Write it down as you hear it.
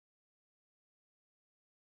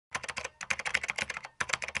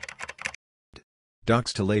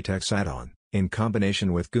Docx2Latex add-on, in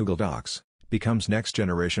combination with Google Docs, becomes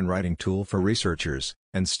next-generation writing tool for researchers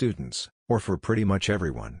and students, or for pretty much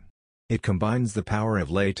everyone. It combines the power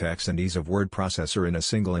of LaTeX and ease of word processor in a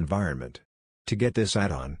single environment. To get this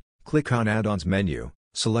add-on, click on Add-ons menu,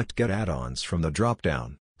 select Get Add-ons from the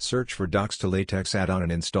drop-down, search for Docx2Latex add-on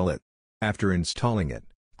and install it. After installing it,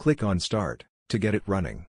 click on Start to get it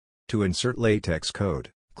running. To insert LaTeX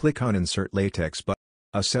code, click on Insert LaTeX button.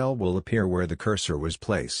 A cell will appear where the cursor was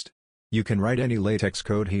placed. You can write any LaTeX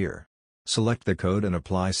code here. Select the code and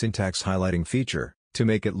apply syntax highlighting feature to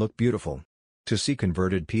make it look beautiful. To see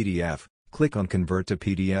converted PDF, click on Convert to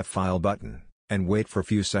PDF file button, and wait for a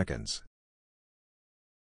few seconds.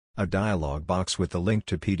 A dialog box with the link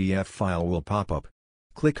to PDF file will pop up.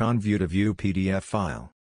 Click on View to view PDF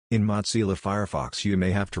file. In Mozilla Firefox you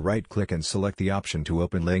may have to right-click and select the option to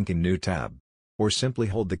open link in new tab. Or simply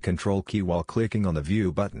hold the Control key while clicking on the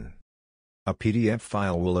View button. A PDF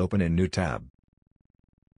file will open in new tab.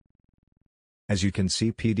 As you can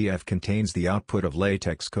see, PDF contains the output of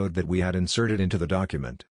LaTeX code that we had inserted into the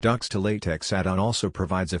document. Docx2Latex add-on also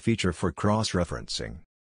provides a feature for cross-referencing.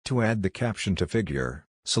 To add the caption to figure,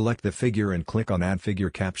 select the figure and click on Add Figure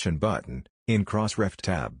Caption button, in CrossRef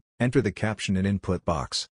tab, enter the caption in input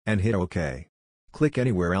box, and hit OK. Click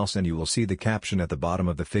anywhere else and you will see the caption at the bottom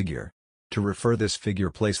of the figure. To refer this figure,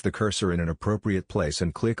 place the cursor in an appropriate place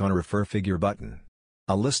and click on Refer Figure button.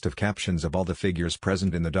 A list of captions of all the figures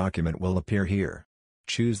present in the document will appear here.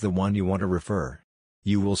 Choose the one you want to refer.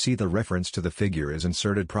 You will see the reference to the figure is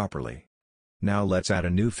inserted properly. Now let's add a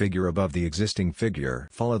new figure above the existing figure.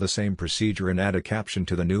 Follow the same procedure and add a caption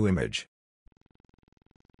to the new image.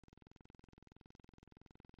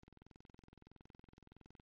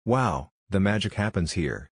 Wow, the magic happens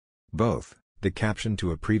here. Both the caption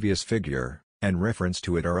to a previous figure and reference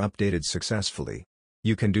to it are updated successfully.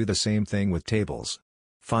 You can do the same thing with tables.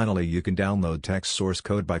 Finally, you can download text source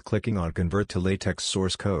code by clicking on Convert to LaTeX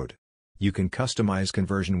source code. You can customize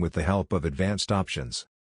conversion with the help of advanced options.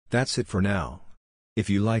 That's it for now. If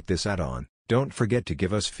you like this add-on, don't forget to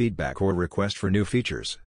give us feedback or request for new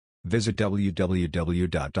features. Visit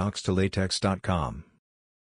www.docx2latex.com.